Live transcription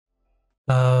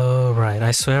Oh, right.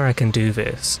 I swear I can do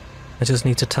this. I just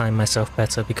need to time myself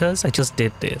better because I just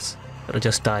did this. But I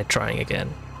just died trying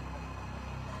again.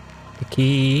 The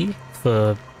key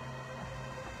for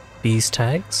these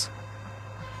tags,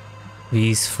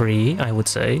 these three, I would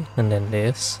say, and then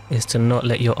this, is to not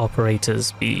let your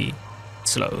operators be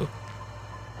slow.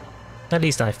 At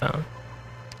least I found.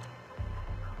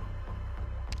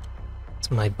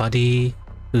 It's my buddy,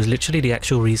 who's literally the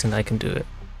actual reason I can do it.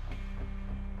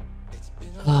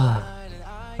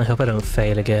 I hope I don't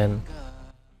fail again.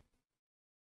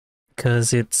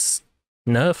 Because it's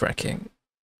nerve-wracking.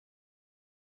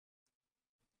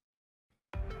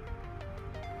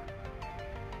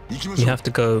 You have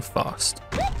to go fast.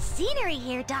 Good scenery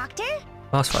here, Doctor.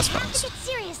 Fast, fast, I have to fast. get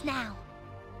serious now.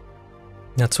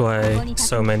 That's why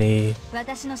so many...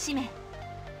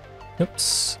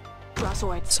 Oops.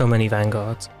 So many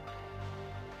vanguards.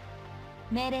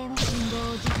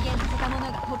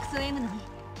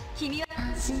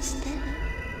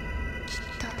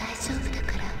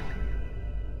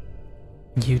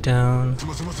 You down.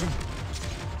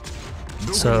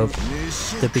 So,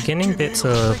 the beginning bits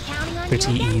are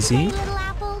pretty easy.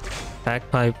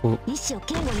 Bagpipe will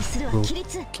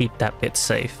keep that bit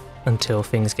safe until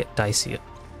things get dicier.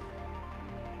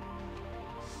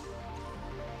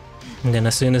 And then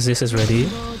as soon as this is ready,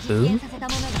 boom.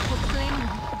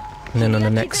 And then on the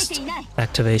next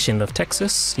activation of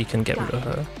Texas, you can get rid of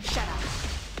her.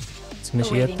 As soon as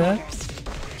you get that,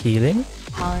 healing.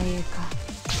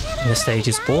 And the stage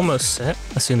is almost set.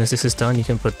 As soon as this is done, you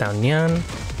can put down Nyan.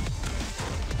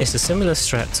 It's a similar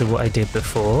strat to what I did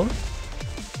before.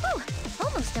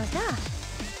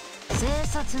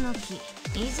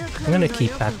 I'm gonna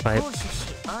keep Bagpipe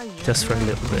just for a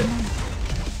little bit,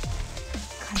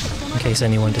 in case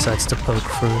anyone decides to poke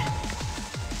through.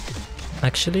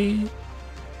 Actually,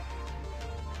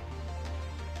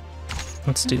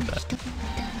 let's do that.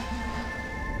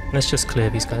 Let's just clear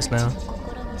these guys now.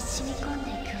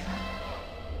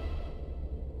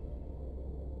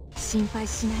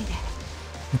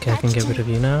 Okay, I can get rid of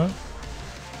you now.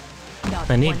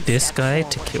 I need this guy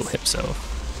to kill himself.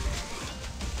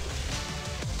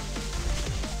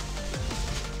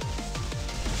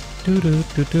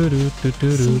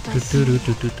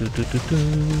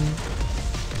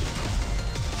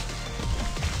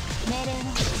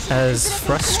 As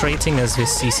frustrating as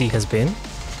this CC has been,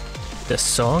 the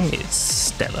song is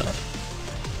stellar.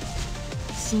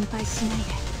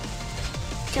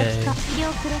 Okay.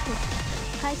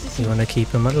 You want to keep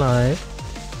him alive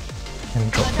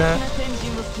and drop that.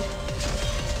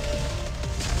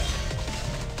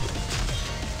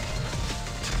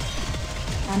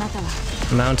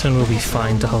 Mountain will be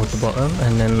fine to hold the bottom,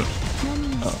 and then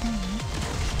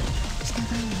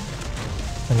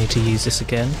I need to use this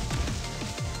again.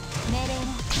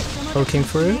 Poking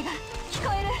through.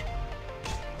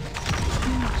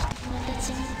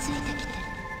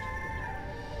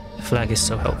 The flag is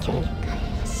so helpful.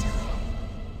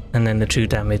 And then the true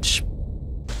damage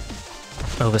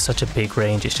over such a big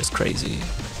range is just crazy.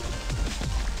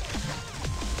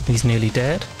 He's nearly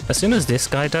dead. As soon as this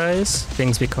guy dies,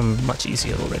 things become much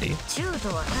easier already.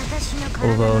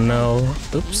 Although no,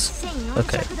 oops,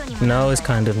 okay, no is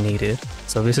kind of needed.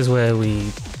 So this is where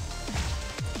we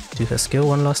do her skill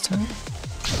one last time.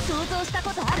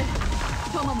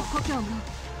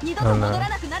 Oh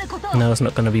no, no, it's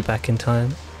not going to be back in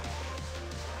time.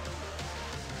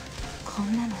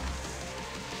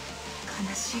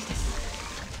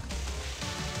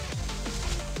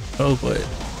 Oh boy.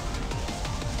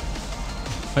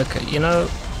 Okay, you know...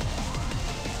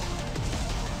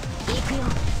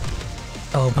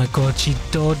 Oh my god, she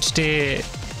dodged it!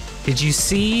 Did you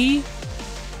see?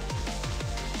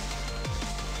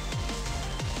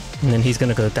 And then he's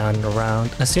gonna go down and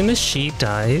around. As soon as she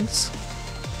dies,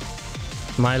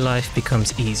 my life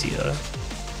becomes easier.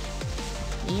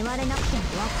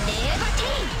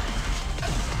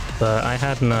 But I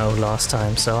had no last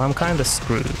time, so I'm kinda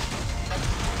screwed.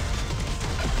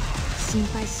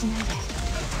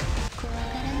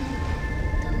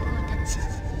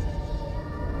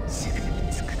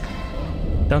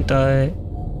 Don't die.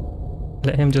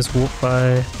 Let him just walk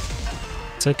by.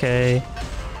 It's okay.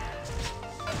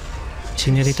 Is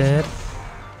she nearly dead?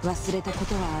 I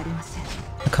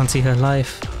can't see her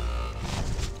life.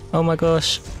 Oh my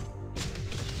gosh.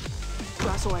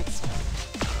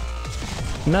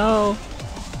 No!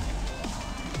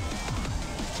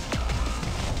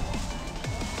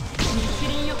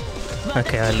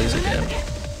 Okay, I lose again.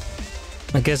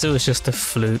 I guess it was just a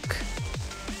fluke.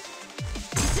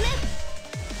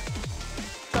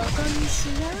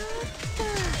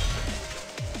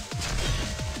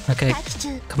 Okay,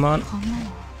 come on.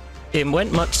 It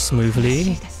went much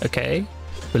smoothly. Okay,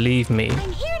 believe me.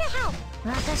 I'm here to help.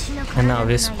 And now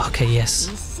this. Okay, yes.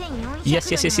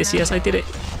 Yes, I did it.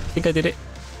 I think I did it.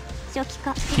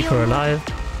 Keep her alive.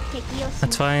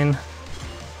 That's fine.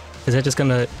 Because they're just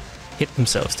gonna hit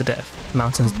themselves to death.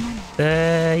 Mountains.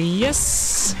 There,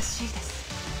 yes!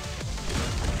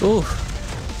 Ooh.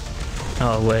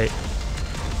 Oh, wait.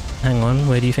 Hang on,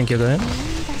 where do you think you're going?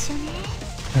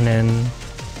 And then...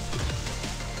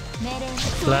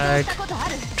 Flag.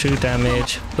 True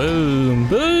damage. Boom!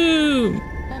 Boom!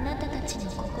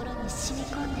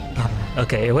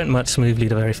 Okay, it went much smoothly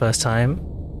the very first time.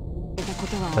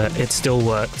 But it still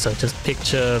worked, so just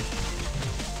picture...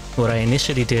 What I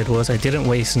initially did was I didn't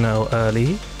waste No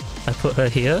early. I put her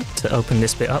here to open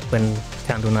this bit up when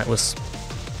Candle Knight was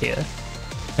here.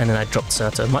 And then I dropped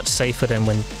Serta, much safer than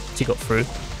when she got through.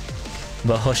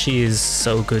 But Hoshi is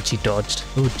so good, she dodged.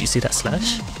 Ooh, did you see that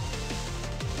slash?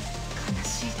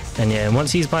 And yeah,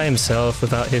 once he's by himself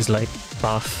without his like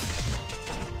buff,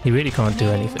 he really can't do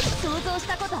anything.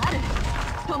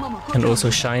 And also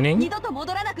Shining.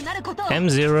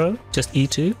 M0, just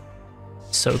E2.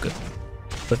 So good.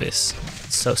 For this.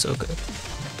 So good.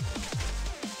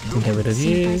 Get rid of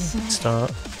you.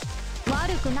 Start.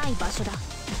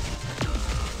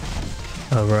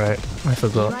 Oh right, I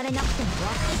forgot.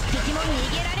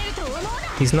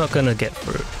 He's not gonna get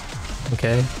through.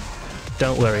 Okay?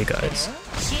 Don't worry guys.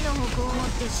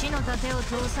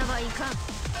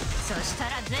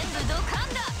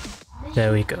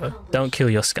 There we go. Don't kill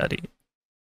your Scuddy.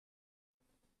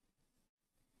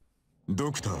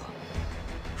 Doctor.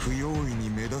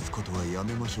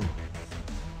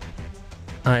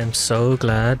 I am so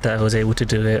glad that I was able to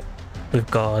do it with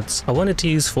guards. I wanted to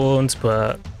use Thorns,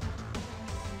 but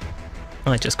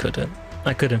I just couldn't.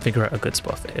 I couldn't figure out a good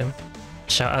spot for him.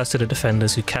 Shout outs to the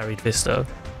defenders who carried this though,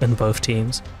 in both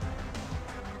teams.